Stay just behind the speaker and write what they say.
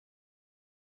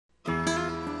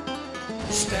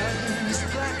Standing as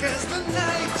black as the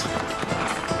night,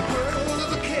 whirl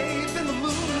of a cave in the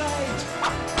moonlight.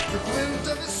 The glint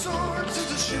of his sword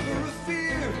sends a shiver of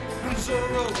fear when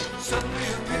Zorro suddenly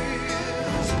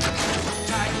appears.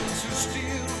 Titans who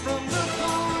steal from the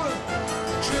poor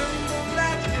tremble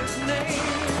at his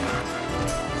name.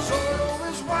 Zorro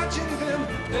is watching them,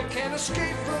 they can't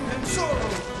escape from him. Zorro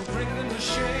will bring them to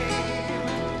shame.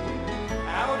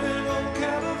 Out in old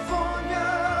California,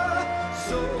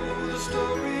 so the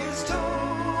story is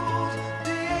told.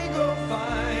 Diego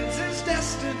finds his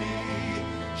destiny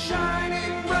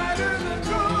shining brighter than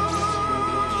gold.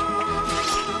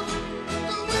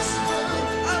 The whisper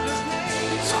of his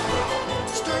name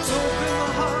stirs hope in the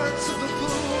hearts of the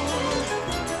poor.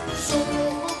 Zorro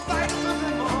will fight for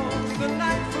them all through the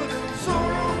night for them.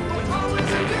 Zorro will always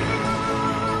endure.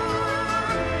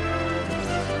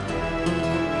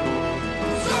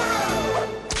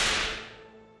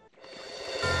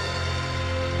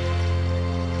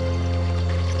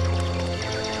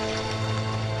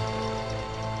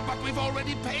 We've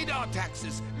already paid our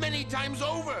taxes many times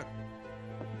over.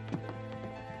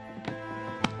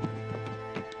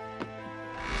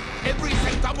 Every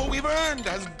centavo we've earned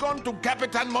has gone to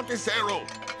Capitan Montesero.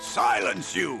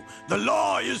 Silence you! The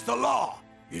law is the law.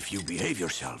 If you behave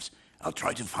yourselves, I'll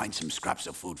try to find some scraps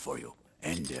of food for you.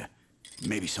 And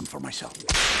maybe some for myself.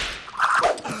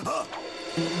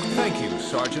 Thank you,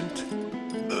 Sergeant.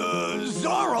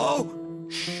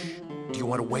 Zorro! Shh. Do you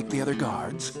want to wake the other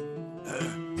guards?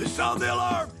 Sound the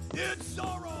alarm! It's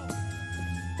Zorro!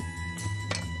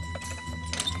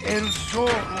 El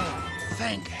Zorro!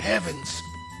 Thank heavens!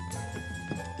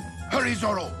 Hurry,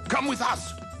 Zorro! Come with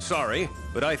us. Sorry,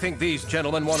 but I think these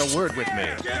gentlemen want a word with me.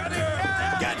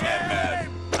 Get him, man!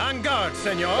 En garde,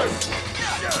 senors!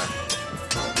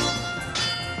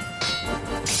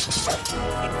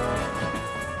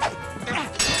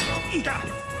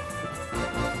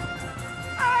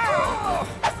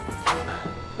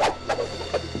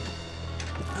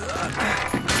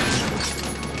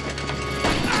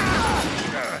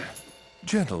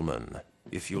 Gentlemen,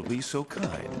 if you'll be so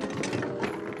kind.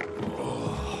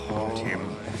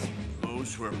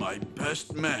 Those were my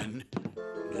best men.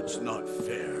 It's not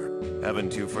fair.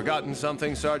 Haven't you forgotten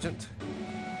something, Sergeant?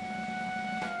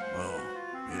 Oh,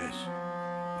 yes.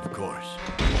 Of course.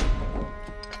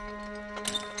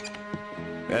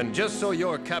 And just so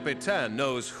your Capitan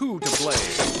knows who to blame.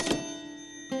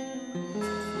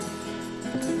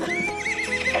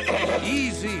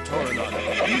 Easy,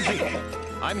 Toradon. Easy.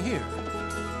 I'm here.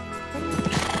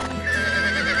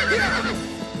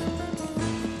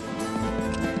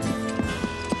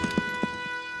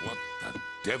 What the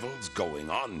devil's going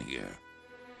on here?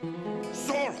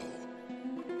 Zorro!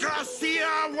 Garcia,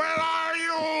 where are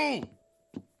you?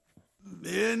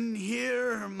 In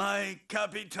here, my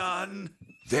Capitan.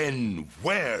 Then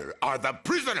where are the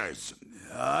prisoners?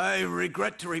 I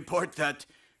regret to report that...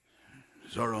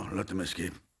 Zorro, let them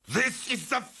escape. This is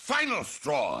the final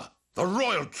straw. The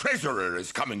royal treasurer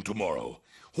is coming tomorrow.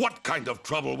 What kind of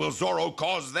trouble will Zorro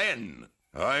cause then?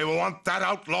 I want that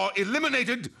outlaw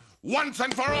eliminated once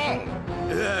and for all.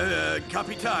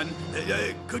 Capitan,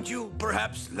 could you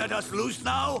perhaps let us loose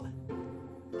now?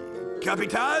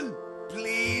 Capitan,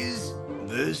 please?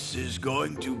 This is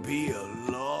going to be a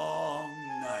long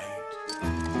night.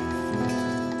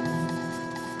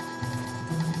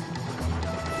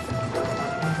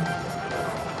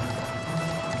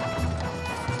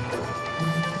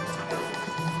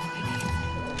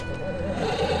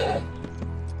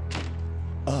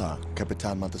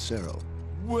 Capitan Montesero.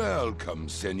 Welcome,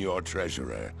 Senor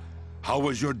Treasurer. How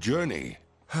was your journey?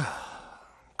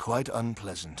 Quite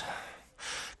unpleasant.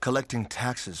 Collecting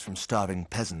taxes from starving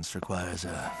peasants requires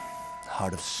a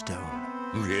heart of stone.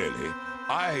 Really?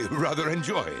 I rather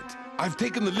enjoy it. I've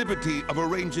taken the liberty of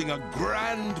arranging a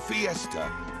grand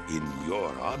fiesta in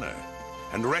your honor.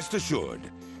 And rest assured,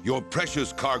 your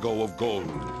precious cargo of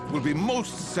gold will be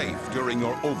most safe during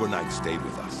your overnight stay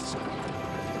with us.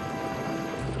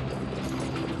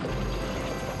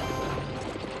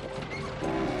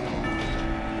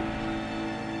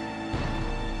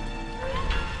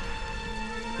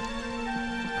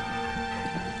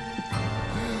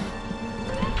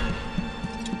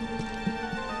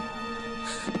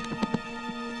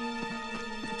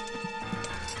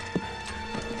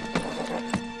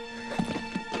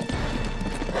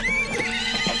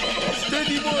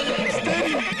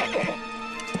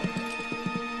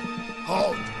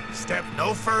 Halt! Step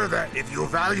no further if you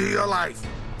value your life.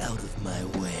 Out of my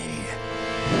way.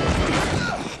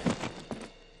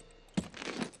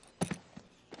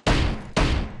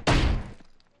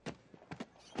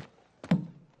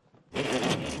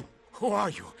 Who are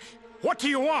you? What do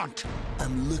you want?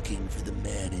 I'm looking for the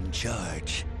man in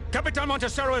charge. Capitan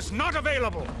Montesero is not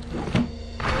available.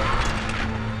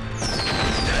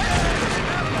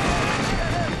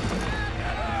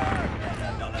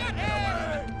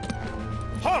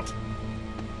 Halt!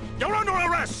 You're under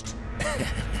arrest!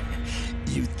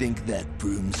 You think that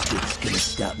broomstick's gonna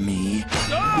stop me?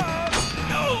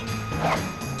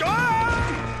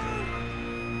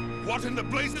 What in the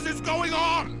blazes is going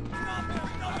on?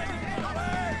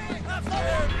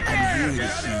 I'm here to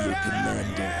see your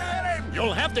commander.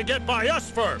 You'll have to get by us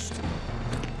first.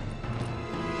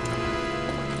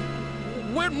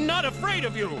 We're not afraid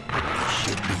of you.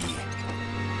 Should be.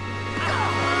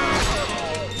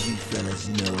 You fellas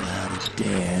know how to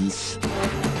dance.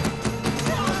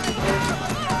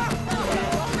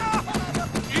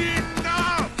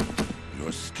 Enough!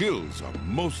 Your skills are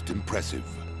most impressive.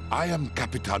 I am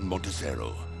Capitan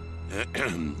Montesero,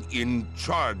 in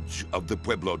charge of the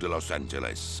Pueblo de Los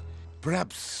Angeles.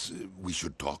 Perhaps we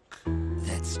should talk?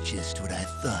 That's just what I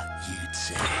thought you'd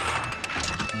say.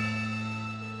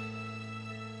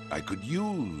 I could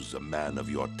use a man of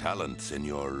your talent,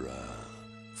 senor.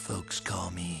 Folks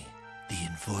call me the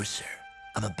Enforcer.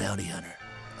 I'm a bounty hunter,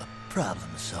 a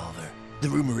problem solver. The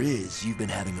rumor is you've been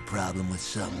having a problem with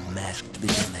some masked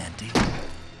vigilante.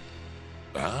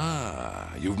 Ah,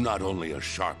 you've not only a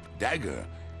sharp dagger,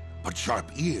 but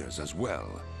sharp ears as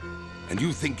well. And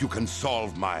you think you can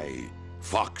solve my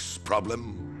fox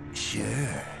problem?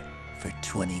 Sure, for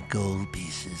 20 gold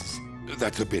pieces.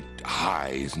 That's a bit high,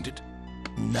 isn't it?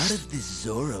 Not if this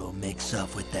Zorro makes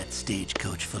off with that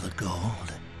stagecoach full of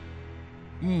gold.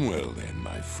 Well then,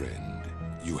 my friend,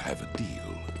 you have a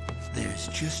deal. There's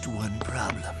just one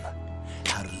problem.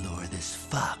 How to lure this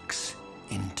fox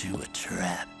into a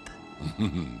trap.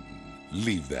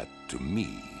 Leave that to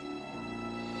me.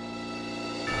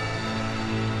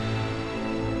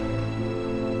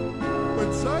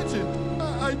 But Sergeant,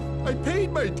 I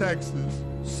paid my taxes.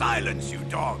 Silence, you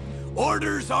dog.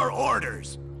 Orders are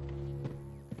orders.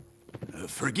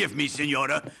 Forgive me,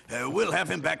 Senora. We'll have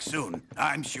him back soon,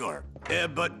 I'm sure.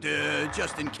 But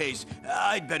just in case,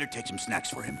 I'd better take some snacks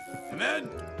for him. Men,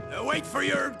 wait for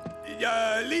your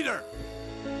leader.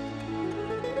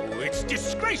 It's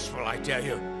disgraceful, I tell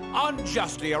you.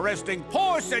 Unjustly arresting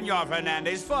poor Senor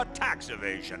Fernandez for tax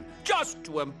evasion, just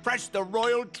to impress the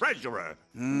royal treasurer.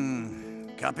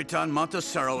 Capitan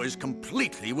Montesero is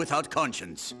completely without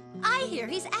conscience. I hear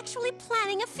he's actually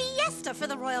planning a fiesta for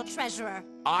the royal treasurer.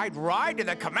 I'd ride to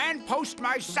the command post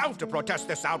myself to protest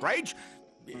this outrage,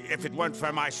 if it weren't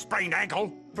for my sprained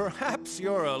ankle. Perhaps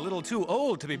you're a little too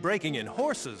old to be breaking in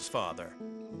horses, Father.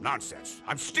 Nonsense.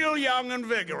 I'm still young and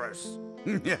vigorous.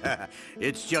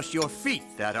 It's just your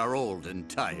feet that are old and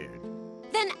tired.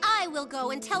 Then I will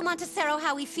go and tell Montesero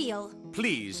how we feel.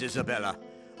 Please, Isabella.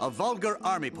 A vulgar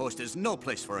army post is no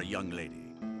place for a young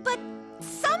lady. But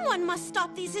someone must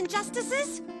stop these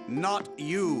injustices. Not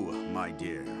you, my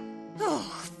dear. Oh,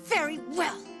 very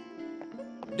well.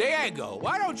 Diego,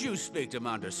 why don't you speak to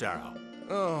Montesero?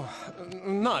 Oh,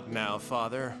 not now,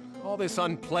 Father. All this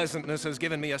unpleasantness has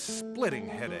given me a splitting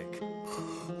headache.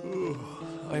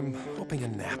 I'm hoping a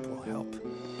nap will help.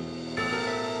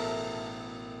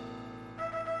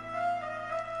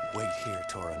 Wait here,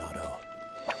 Toronado.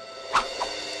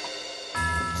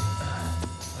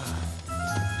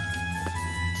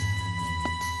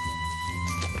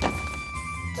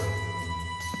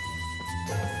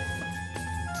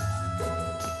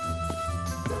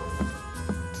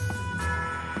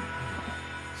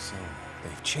 So,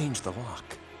 they've changed the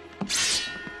lock.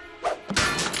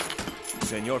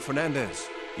 Senor Fernandez,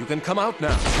 you can come out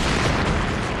now.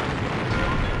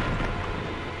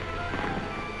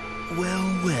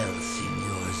 Well,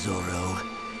 Senor Zorro.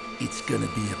 It's gonna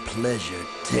be a pleasure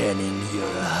tanning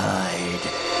your hide.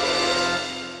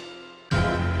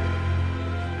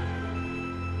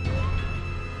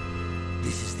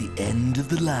 This is the end of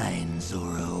the line,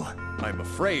 Zorro. I'm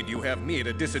afraid you have me at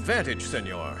a disadvantage,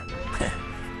 Senor.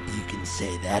 You can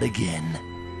say that again.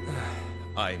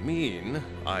 I mean,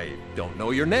 I don't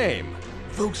know your name.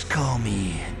 Folks call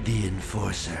me the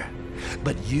Enforcer,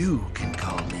 but you can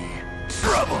call me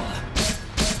Trouble.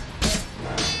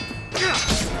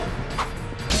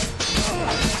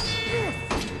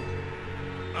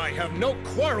 I have no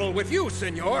quarrel with you,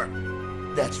 Senor.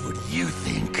 That's what you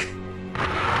think.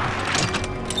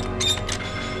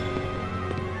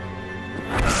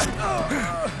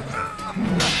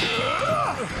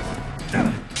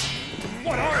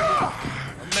 What are you?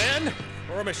 A man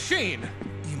or a machine?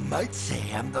 You might say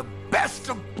I'm the best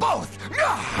of both.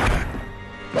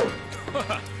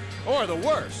 Or the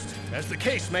worst, as the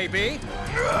case may be.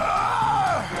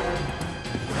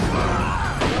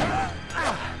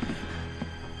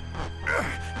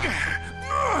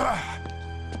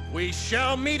 We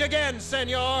shall meet again,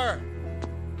 senor!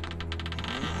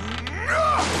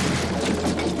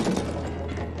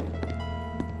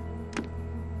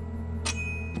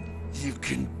 You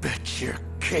can bet your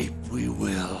cape we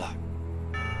will.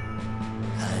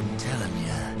 I'm telling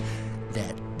you,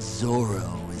 that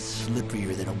Zorro is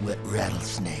slipperier than a wet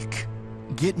rattlesnake.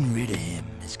 Getting rid of him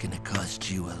is gonna cost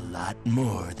you a lot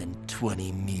more than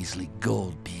 20 measly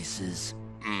gold pieces.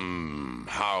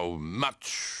 How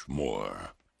much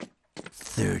more?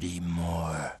 30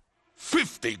 more.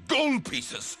 50 gold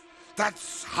pieces!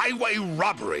 That's highway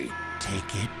robbery!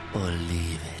 Take it or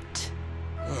leave it.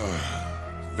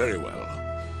 Very well.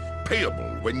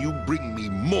 Payable when you bring me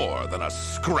more than a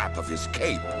scrap of his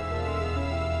cape.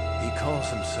 He calls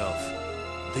himself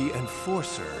the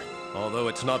Enforcer, although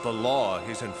it's not the law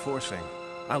he's enforcing.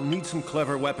 I'll need some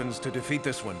clever weapons to defeat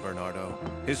this one, Bernardo.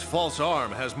 His false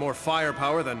arm has more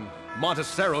firepower than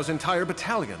Monticero's entire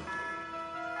battalion.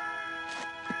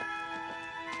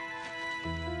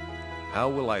 How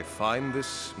will I find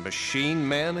this machine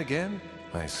man again?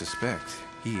 I suspect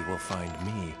he will find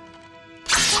me.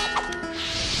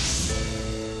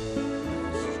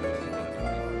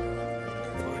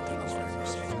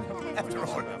 After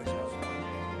all.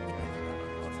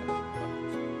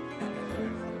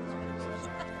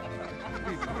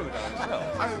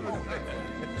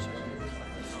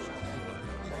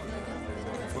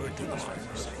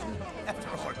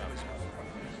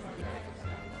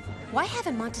 Why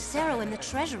haven't Monticero and the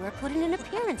Treasurer put in an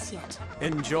appearance yet?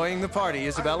 Enjoying the party,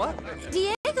 Isabella?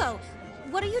 Diego,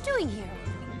 what are you doing here?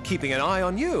 Keeping an eye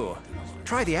on you.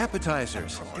 Try the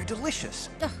appetizers. They're delicious.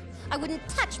 Ugh, I wouldn't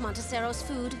touch Monticero's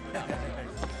food.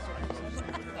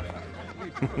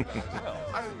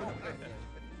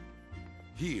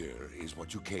 Here is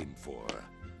what you came for.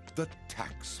 The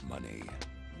tax money.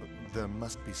 There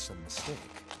must be some mistake.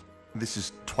 This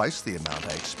is twice the amount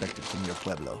I expected from your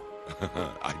pueblo.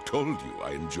 I told you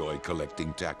I enjoy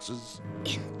collecting taxes.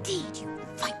 Indeed, you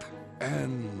viper.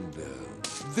 And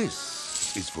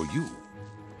this is for you.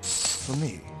 For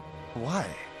me? Why?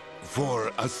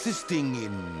 For assisting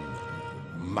in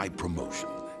my promotion.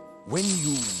 When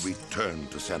you return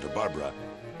to Santa Barbara,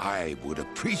 I would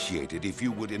appreciate it if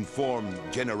you would inform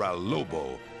General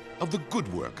Lobo of the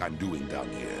good work I'm doing down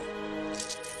here.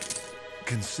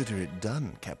 Consider it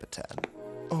done, Capitan.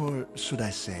 Or should I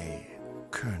say,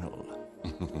 Colonel?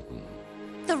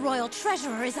 The Royal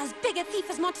Treasurer is as big a thief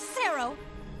as Monticero.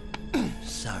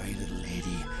 Sorry, little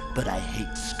lady, but I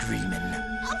hate screaming.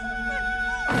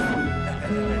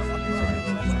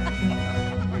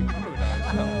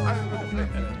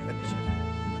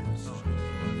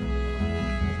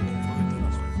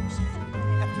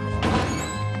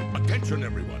 Attention,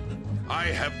 everyone. I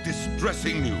have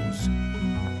distressing news.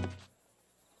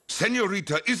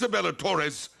 Senorita Isabella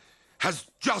Torres has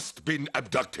just been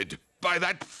abducted by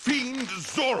that fiend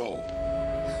Zorro.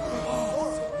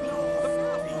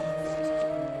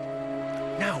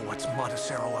 Now what's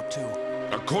Monticero up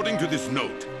to? According to this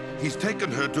note, he's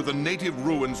taken her to the native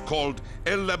ruins called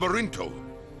El Labyrinto,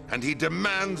 and he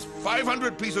demands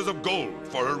 500 pieces of gold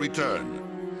for her return.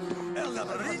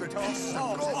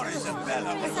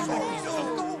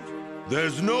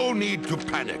 There's no need to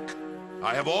panic.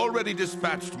 I have already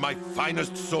dispatched my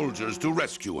finest soldiers to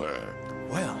rescue her.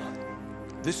 Well,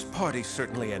 this party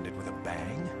certainly ended with a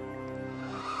bang.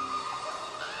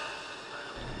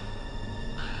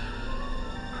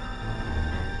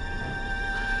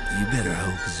 You better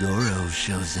hope Zorro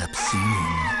shows up soon.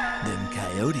 Them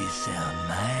coyotes sound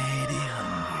mighty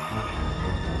hungry.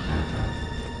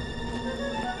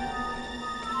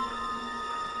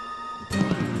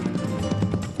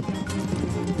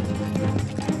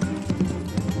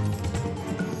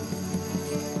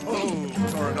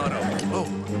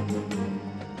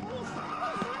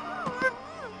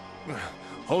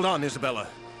 Hold on, Isabella.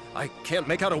 I can't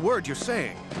make out a word you're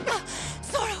saying.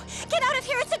 Zorro, get out of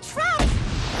here! It's a trap!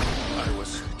 I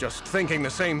was just thinking the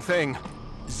same thing.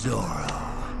 Zorro,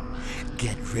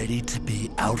 get ready to be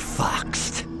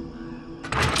outfoxed.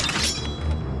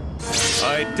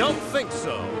 I don't think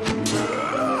so.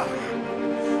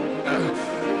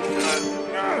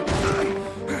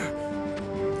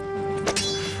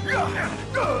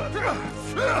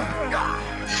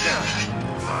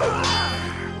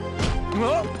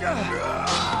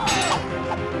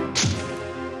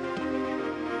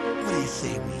 What do you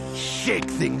say we shake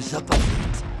things up a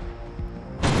bit?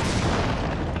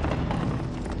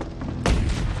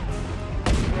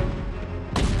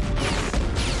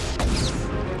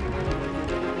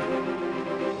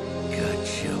 Got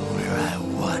you where I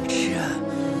want you.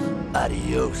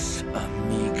 Adios,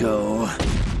 amigo.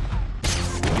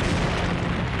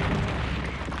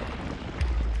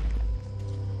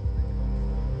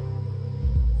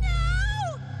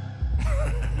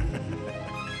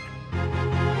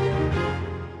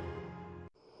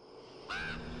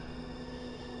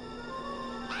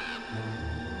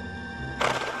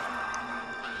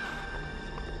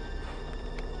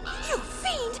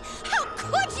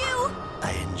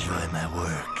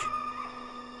 work.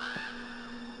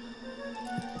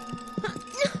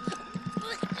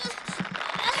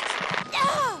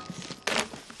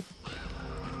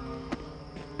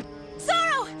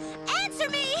 Zorro! Answer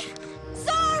me!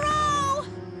 Zorro!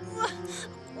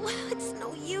 It's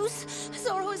no use.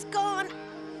 Zorro is gone.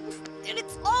 And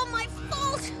it's all my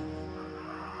fault.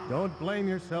 Don't blame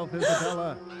yourself,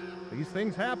 Isabella. These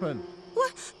things happen.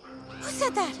 What? Who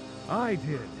said that? I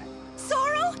did.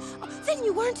 Zorro? Then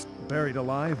you weren't... Buried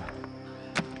alive?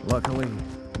 Luckily,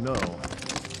 no.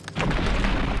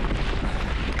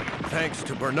 Thanks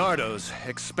to Bernardo's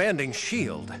expanding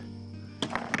shield.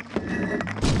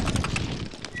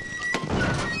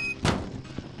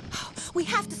 We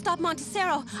have to stop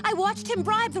Montesero. I watched him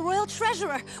bribe the royal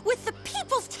treasurer with the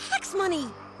people's tax money.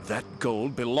 That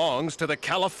gold belongs to the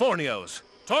Californios.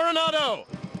 Toronado!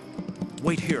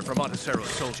 Wait here for Montesero's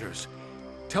soldiers.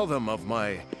 Tell them of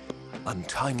my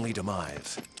untimely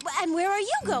demise. And where are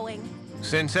you going?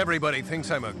 Since everybody thinks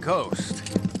I'm a ghost,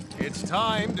 it's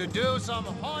time to do some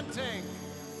haunting.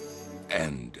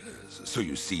 And so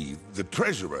you see, the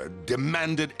treasurer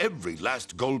demanded every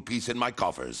last gold piece in my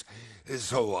coffers.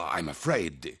 So I'm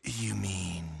afraid... You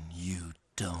mean you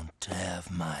don't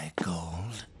have my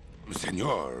gold?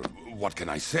 Senor, what can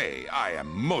I say? I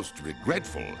am most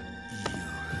regretful. You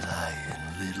lying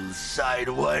little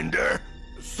sidewinder.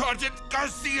 Sergeant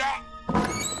Garcia!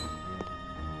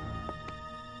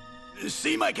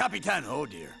 See, my Capitan. Oh,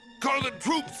 dear. Call the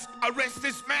troops! Arrest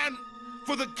this man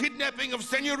for the kidnapping of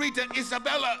Senorita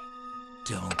Isabella!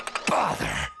 Don't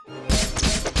bother.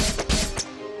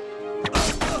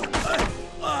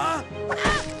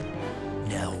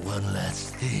 Now one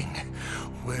last thing.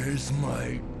 Where's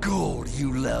my gold,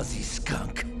 you lousy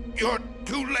skunk? You're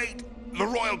too late! The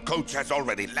royal coach has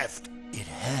already left. It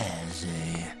has,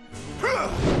 eh? Ow!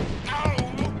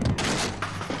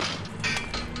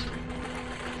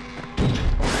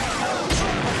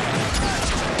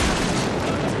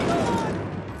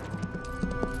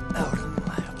 Out of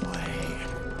my way.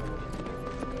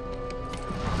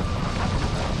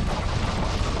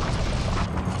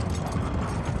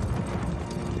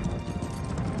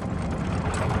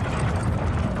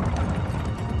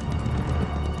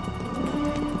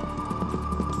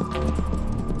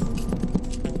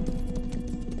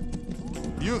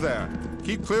 You there.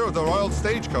 Keep clear of the royal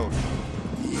stagecoach.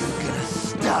 You gonna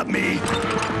stop me?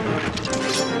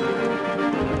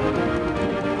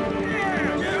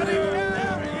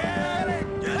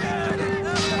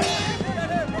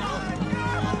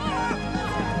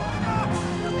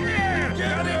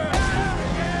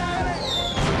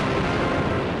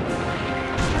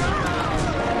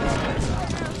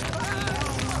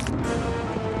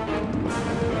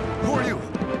 Who are you?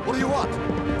 What do you want?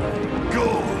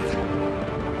 Gold!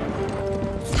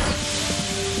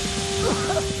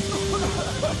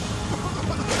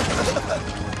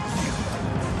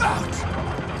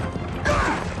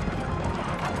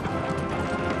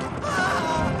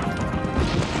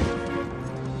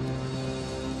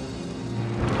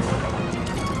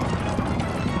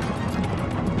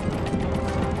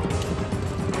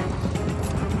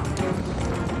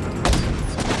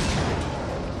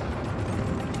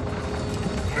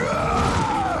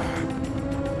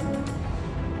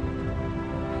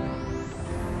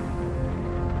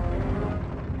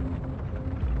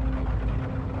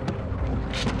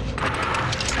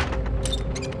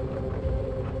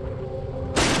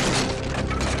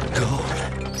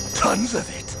 Tons of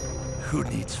it. Who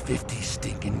needs 50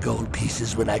 stinking gold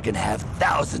pieces when I can have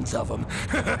thousands of them?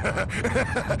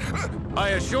 I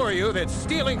assure you that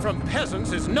stealing from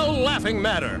peasants is no laughing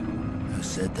matter. Who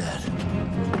said that?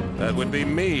 That would be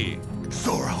me.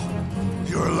 Zorro,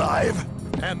 you're alive?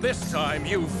 And this time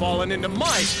you've fallen into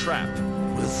my trap.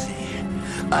 We'll see.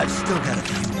 I've still got a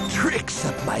few tricks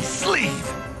up my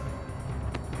sleeve.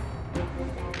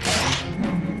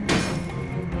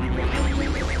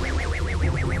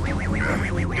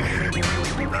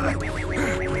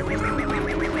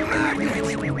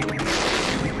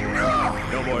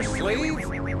 No more sleeve,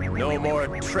 no more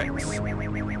tricks.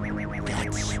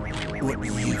 That's what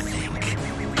you think.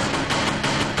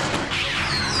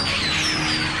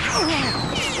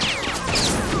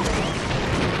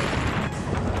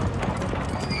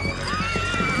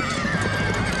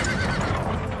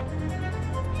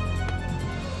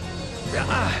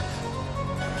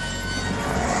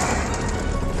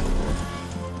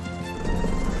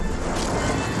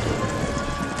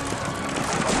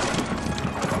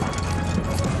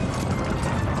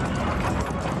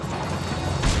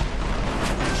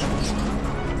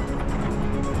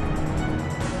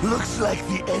 Looks like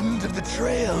the end of the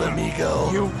trail,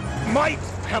 amigo. You might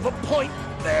have a point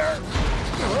there.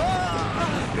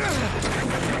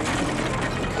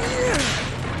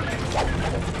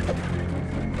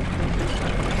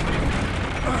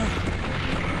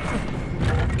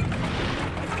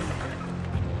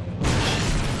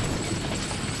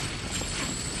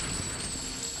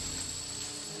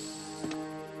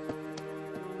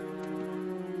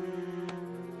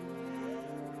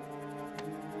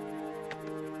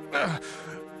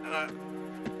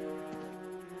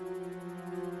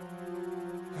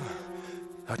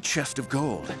 A chest of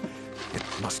gold. It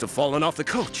must have fallen off the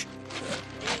coach.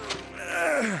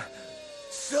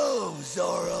 So,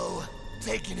 Zorro,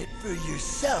 taking it for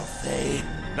yourself, eh?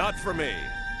 Not for me.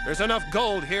 There's enough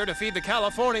gold here to feed the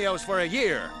Californios for a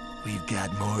year. We've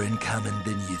got more in common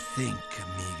than you think,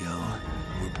 amigo.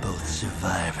 We're both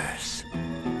survivors.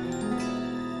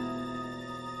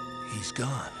 He's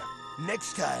gone.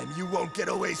 Next time, you won't get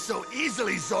away so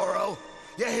easily, Zorro!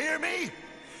 You hear me?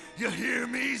 You hear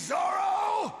me,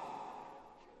 Zorro?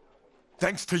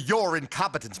 Thanks to your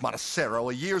incompetence, Montecero,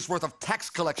 a year's worth of tax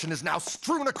collection is now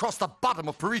strewn across the bottom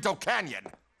of Perito Canyon.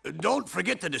 Don't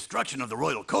forget the destruction of the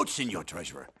Royal Coach, Senor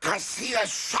Treasurer. Garcia,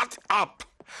 shut up!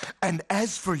 And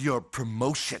as for your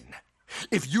promotion,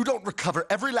 if you don't recover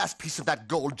every last piece of that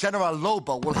gold, General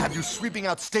Lobo will have you sweeping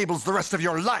out stables the rest of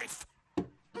your life.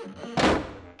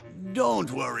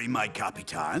 Don't worry, my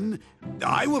Capitan.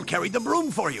 I will carry the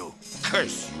broom for you.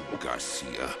 Curse you,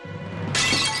 Garcia.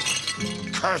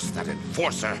 Curse that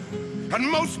enforcer. And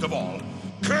most of all,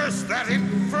 curse that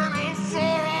infernal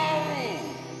Zorro!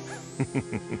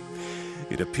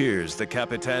 It appears the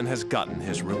Capitan has gotten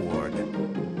his reward.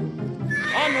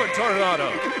 Onward, Tornado!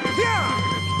 Yeah!